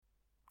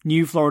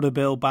New Florida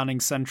bill banning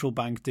central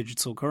bank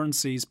digital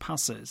currencies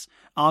passes,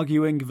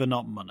 arguing they're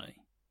not money.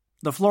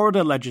 The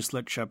Florida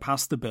legislature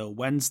passed a bill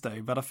Wednesday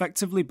that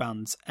effectively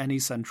bans any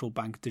central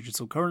bank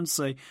digital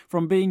currency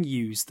from being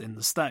used in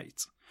the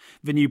state.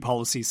 The new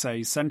policy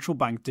says central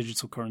bank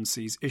digital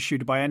currencies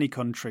issued by any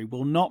country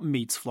will not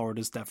meet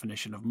Florida's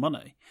definition of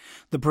money.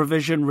 The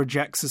provision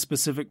rejects a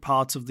specific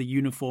part of the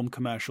Uniform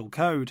Commercial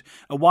Code,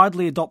 a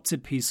widely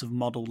adopted piece of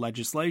model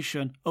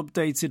legislation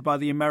updated by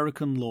the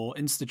American Law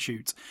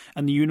Institute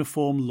and the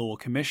Uniform Law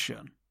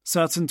Commission.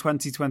 Certain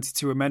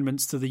 2022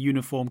 amendments to the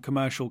Uniform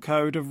Commercial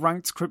Code have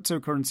ranked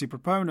cryptocurrency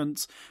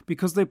proponents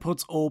because they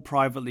put all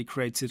privately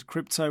created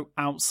crypto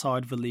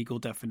outside the legal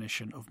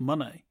definition of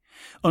money.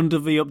 Under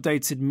the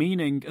updated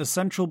meaning, a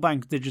central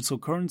bank digital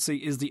currency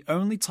is the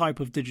only type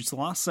of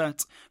digital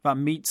asset that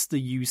meets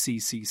the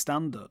UCC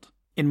standard.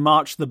 In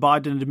March, the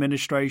Biden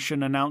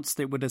administration announced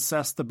it would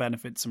assess the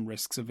benefits and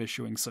risks of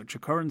issuing such a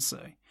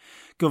currency.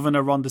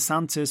 Governor Ron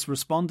DeSantis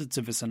responded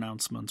to this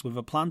announcement with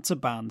a plan to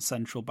ban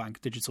central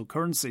bank digital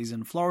currencies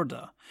in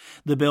Florida.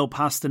 The bill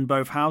passed in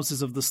both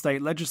houses of the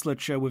state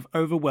legislature with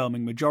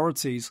overwhelming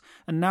majorities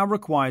and now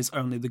requires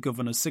only the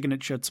governor's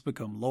signature to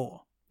become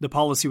law. The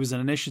policy was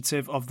an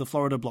initiative of the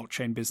Florida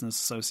Blockchain Business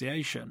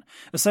Association,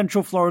 a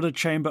Central Florida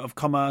Chamber of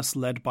Commerce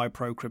led by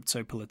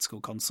pro-crypto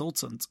political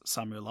consultant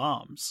Samuel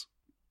Arms.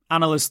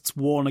 Analysts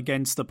warn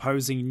against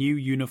opposing new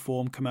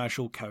Uniform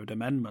Commercial Code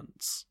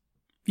amendments.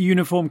 The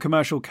Uniform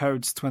Commercial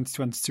Code's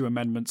 2022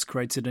 amendments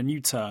created a new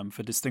term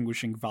for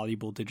distinguishing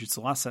valuable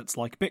digital assets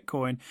like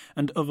Bitcoin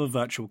and other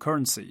virtual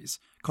currencies,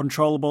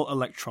 controllable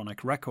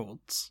electronic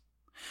records.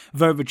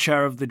 Though the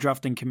chair of the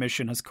drafting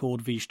commission has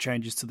called these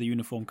changes to the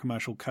Uniform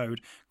Commercial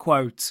Code,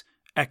 quote,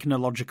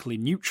 ethnologically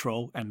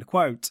neutral, end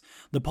quote,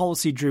 the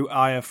policy drew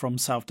ire from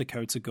South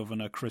Dakota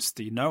Governor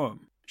Kristi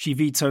Noem. She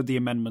vetoed the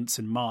amendments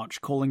in March,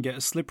 calling it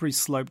a slippery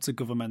slope to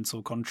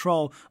governmental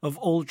control of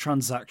all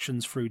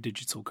transactions through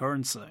digital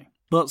currency.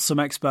 But some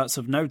experts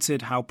have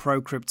noted how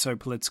pro-crypto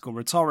political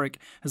rhetoric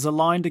has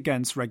aligned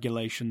against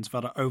regulations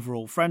that are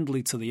overall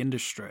friendly to the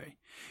industry.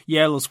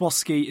 Yael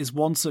Oswowski is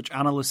one such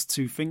analyst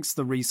who thinks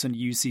the recent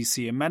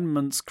UCC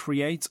amendments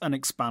create and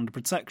expand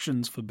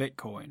protections for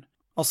Bitcoin.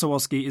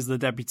 Oswowski is the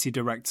deputy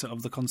director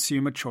of the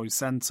Consumer Choice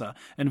Center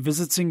and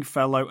visiting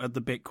fellow at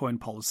the Bitcoin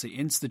Policy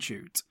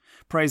Institute.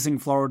 Praising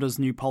Florida's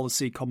new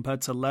policy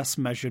compared to less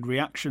measured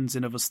reactions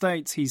in other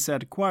states, he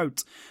said,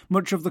 quote,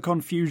 much of the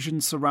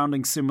confusion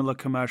surrounding similar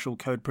commercial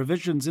code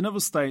provisions in other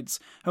states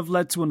have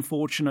led to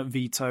unfortunate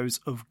vetoes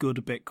of good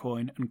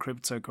Bitcoin and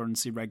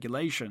cryptocurrency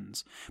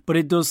regulations, but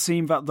it does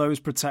seem that those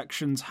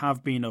protections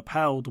have been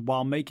upheld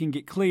while making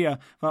it clear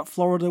that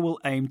Florida will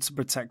aim to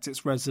protect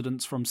its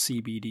residents from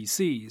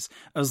CBDCs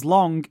as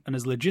long and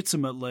as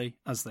legitimately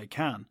as they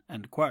can,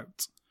 end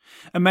quote.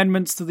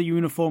 Amendments to the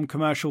Uniform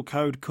Commercial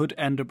Code could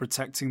end up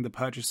protecting the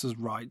purchaser's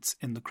rights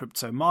in the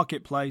crypto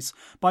marketplace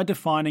by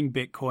defining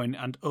Bitcoin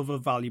and other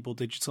valuable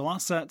digital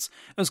assets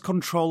as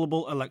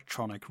controllable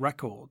electronic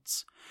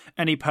records.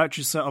 Any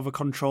purchaser of a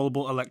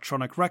controllable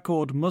electronic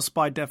record must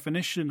by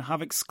definition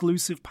have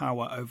exclusive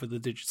power over the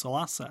digital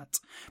asset,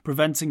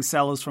 preventing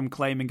sellers from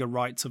claiming a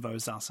right to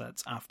those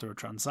assets after a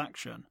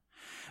transaction.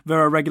 There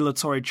are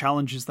regulatory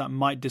challenges that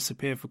might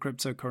disappear for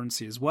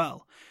cryptocurrency as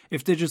well.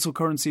 If digital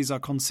currencies are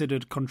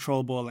considered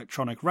controllable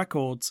electronic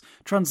records,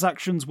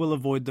 transactions will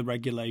avoid the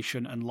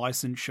regulation and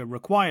licensure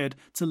required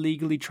to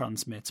legally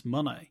transmit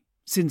money.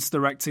 Since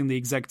directing the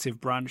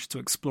executive branch to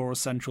explore a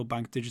central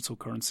bank digital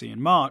currency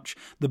in March,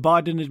 the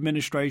Biden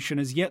administration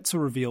has yet to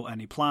reveal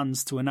any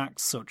plans to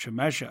enact such a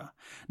measure.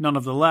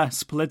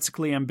 Nonetheless,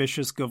 politically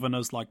ambitious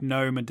governors like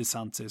Noem and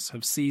DeSantis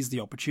have seized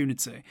the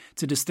opportunity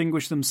to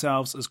distinguish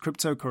themselves as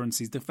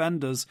cryptocurrency's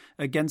defenders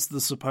against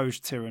the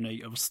supposed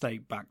tyranny of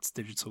state-backed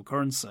digital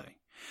currency.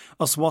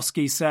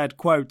 Oswowski said,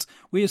 quote,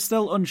 we are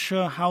still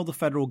unsure how the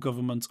federal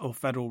government or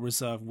Federal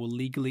Reserve will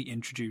legally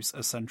introduce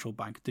a central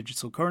bank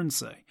digital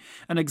currency,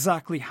 and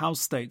exactly how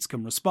states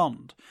can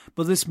respond,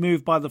 but this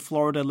move by the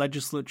Florida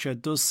legislature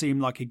does seem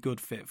like a good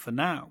fit for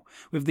now,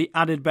 with the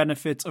added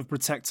benefit of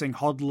protecting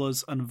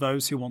hodlers and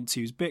those who want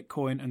to use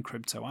Bitcoin and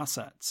crypto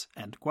assets,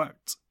 end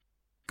quote.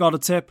 Got a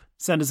tip?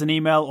 Send us an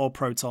email or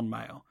Proton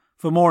Mail.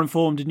 For more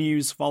informed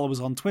news, follow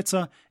us on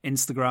Twitter,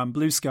 Instagram,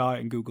 Blue Sky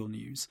and Google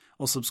News,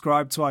 or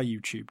subscribe to our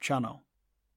YouTube channel.